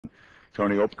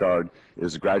Tony Oppegard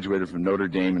is a graduate from Notre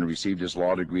Dame and received his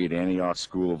law degree at Antioch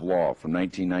School of Law. From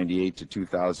 1998 to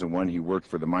 2001, he worked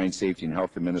for the Mine Safety and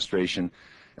Health Administration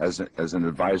as an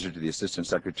advisor to the Assistant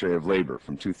Secretary of Labor.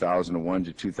 From 2001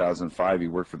 to 2005, he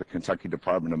worked for the Kentucky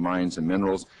Department of Mines and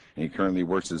Minerals, and he currently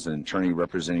works as an attorney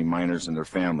representing miners and their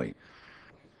family.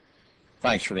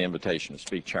 Thanks for the invitation to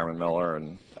speak, Chairman Miller,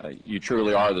 and you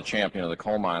truly are the champion of the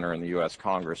coal miner in the U.S.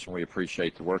 Congress, and we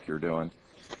appreciate the work you're doing.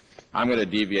 I'm going to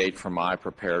deviate from my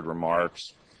prepared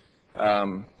remarks. We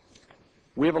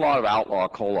have a lot of outlaw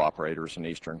coal operators in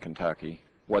eastern Kentucky.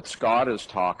 What Scott is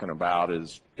talking about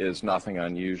is nothing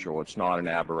unusual. It's not an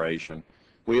aberration.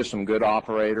 We have some good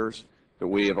operators, but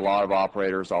we have a lot of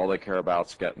operators, all they care about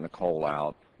is getting the coal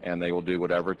out, and they will do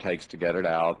whatever it takes to get it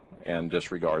out and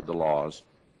disregard the laws.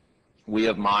 We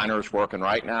have miners working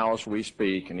right now as we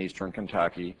speak in eastern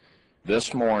Kentucky.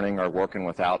 This morning are working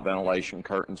without ventilation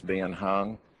curtains being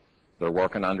hung. They're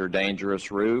working under dangerous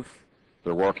roof.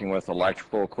 They're working with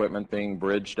electrical equipment being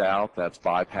bridged out. That's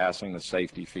bypassing the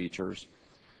safety features.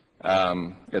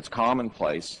 It's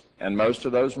commonplace, and most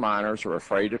of those miners are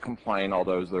afraid to complain,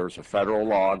 although there's a federal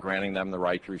law granting them the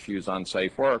right to refuse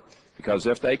unsafe work, because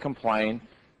if they complain,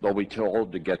 they'll be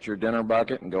told to get your dinner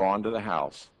bucket and go on to the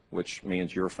house, which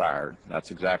means you're fired.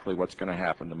 That's exactly what's going to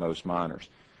happen to most miners.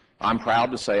 I'm proud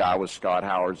to say I was Scott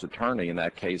Howard's attorney in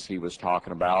that case he was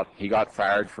talking about. He got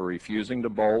fired for refusing to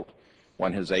bolt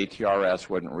when his ATRS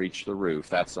wouldn't reach the roof.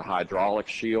 That's the hydraulic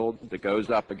shield that goes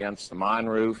up against the mine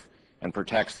roof and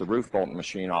protects the roof bolting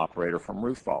machine operator from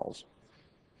roof falls.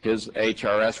 His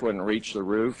HRS wouldn't reach the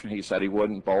roof, and he said he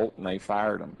wouldn't bolt, and they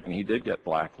fired him, and he did get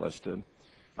blacklisted.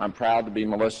 I'm proud to be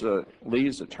Melissa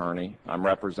Lee's attorney. I'm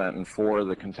representing 4 of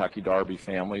the Kentucky Derby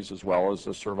families as well as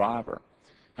the survivor.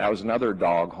 That was another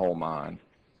dog hole mine.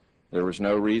 There was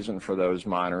no reason for those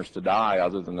miners to die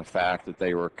other than the fact that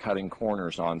they were cutting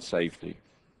corners on safety.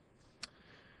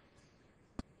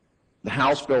 The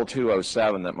House Bill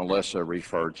 207 that Melissa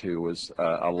referred to was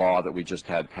a law that we just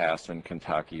had passed in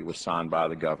Kentucky. It was signed by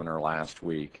the governor last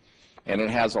week. And it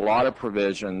has a lot of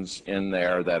provisions in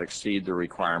there that exceed the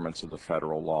requirements of the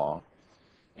federal law.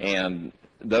 And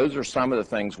those are some of the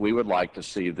things we would like to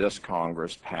see this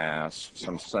Congress pass,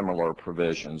 some similar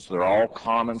provisions. They're all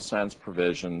common sense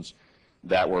provisions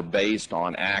that were based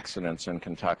on accidents in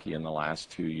Kentucky in the last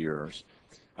 2 years.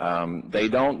 They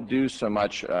don't do so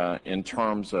much in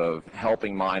terms of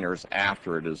helping miners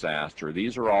after a disaster.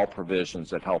 These are all provisions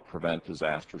that help prevent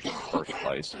disasters in the first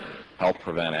place, help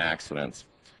prevent accidents.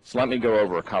 So let me go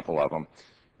over a couple of them.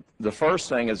 The first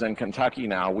thing is in Kentucky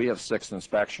now we have 6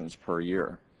 inspections per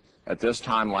year. At this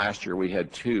time last year we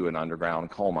had 2 in underground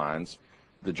coal mines.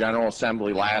 The General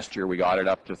Assembly last year we got it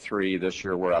up to 3. This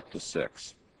year we're up to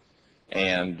 6.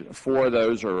 And 4 of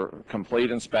those are complete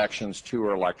inspections, 2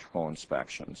 are electrical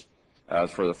inspections.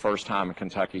 For the first time in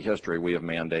Kentucky history we have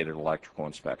mandated electrical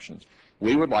inspections.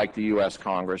 We would like the U.S.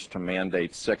 Congress to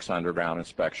mandate 6 underground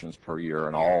inspections per year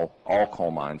in all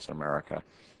coal mines in America.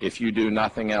 If you do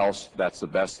nothing else, that's the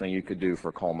best thing you could do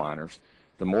for coal miners.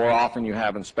 The more often you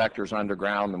have inspectors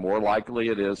underground, the more likely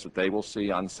it is that they will see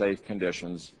unsafe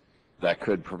conditions that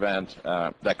could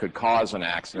cause an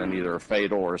accident, either a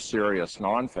fatal or a serious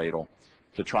non-fatal,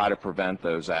 to try to prevent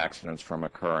those accidents from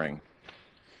occurring.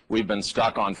 We've been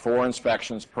stuck on 4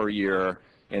 inspections per year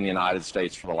in the United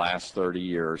States for the last 30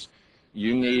 years.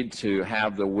 You need to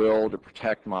have the will to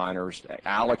protect miners,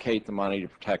 allocate the money to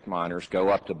protect miners, go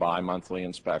up to bi-monthly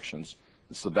inspections.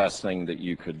 It's the best thing that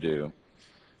you could do.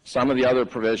 Some of the other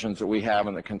provisions that we have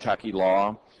in the Kentucky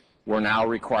law, we're now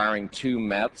requiring 2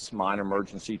 METs, mine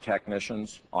emergency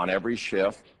technicians, on every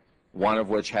shift, one of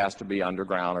which has to be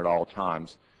underground at all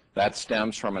times. That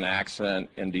stems from an accident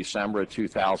in December of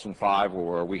 2005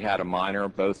 where we had a miner,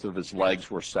 both of his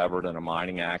legs were severed in a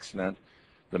mining accident.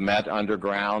 The MET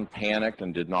underground panicked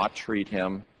and did not treat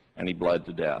him, and he bled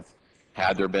to death.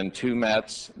 Had there been 2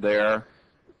 METs there,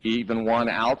 even one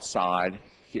outside,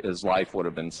 his life would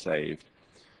have been saved.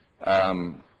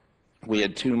 We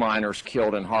had 2 miners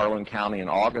killed in Harlan County in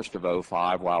August of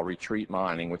 2005 while retreat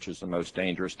mining, which is the most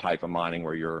dangerous type of mining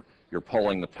where you're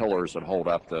pulling the pillars that hold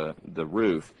up the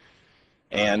roof.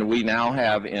 And we now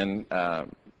have in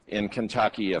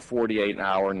Kentucky a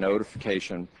 48-hour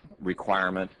notification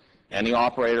requirement. Any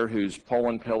operator who's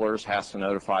pulling pillars has to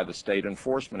notify the state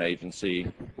enforcement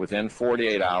agency within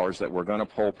 48 hours that we're going to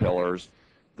pull pillars.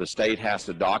 The state has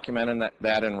to document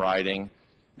that in writing,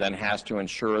 then has to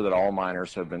ensure that all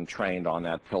miners have been trained on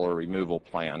that pillar removal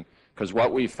plan. Because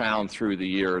what we've found through the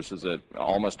years is that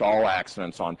almost all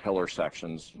accidents on pillar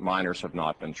sections, miners have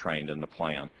not been trained in the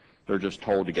plan. They're just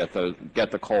told to get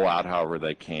the coal out however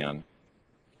they can.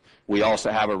 We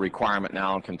also have a requirement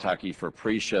now in Kentucky for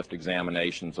pre-shift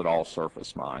examinations at all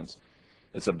surface mines.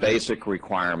 It's a basic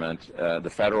requirement. The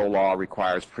federal law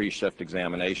requires pre-shift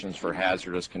examinations for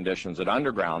hazardous conditions at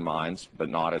underground mines, but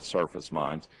not at surface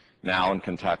mines. Now in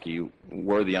Kentucky,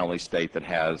 we're the only state that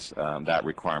has that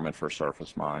requirement for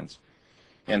surface mines.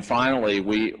 And finally,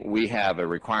 we have a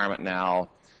requirement now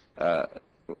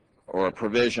or a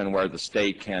provision where the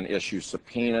state can issue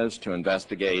subpoenas to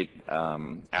investigate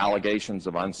allegations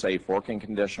of unsafe working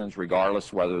conditions,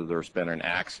 regardless whether there's been an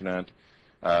accident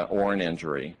or an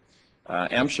injury.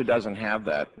 MSHA doesn't have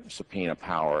that subpoena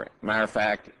power. Matter of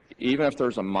fact, even if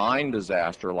there's a mine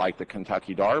disaster like the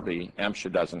Kentucky Derby,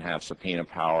 MSHA doesn't have subpoena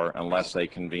power unless they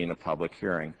convene a public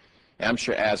hearing.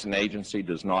 MSHA as an agency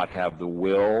does not have the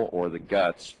will or the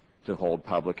guts to hold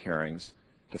public hearings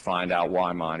to find out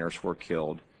why miners were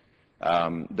killed.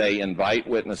 They invite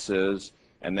witnesses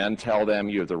and then tell them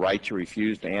you have the right to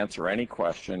refuse to answer any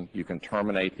question. You can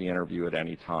terminate the interview at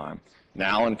any time.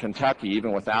 Now in Kentucky,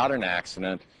 even without an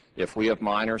accident, if we have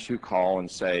miners who call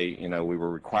and say, you know, we were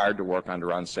required to work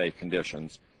under unsafe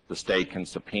conditions, the state can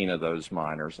subpoena those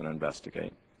miners and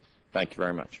investigate. Thank you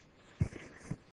very much.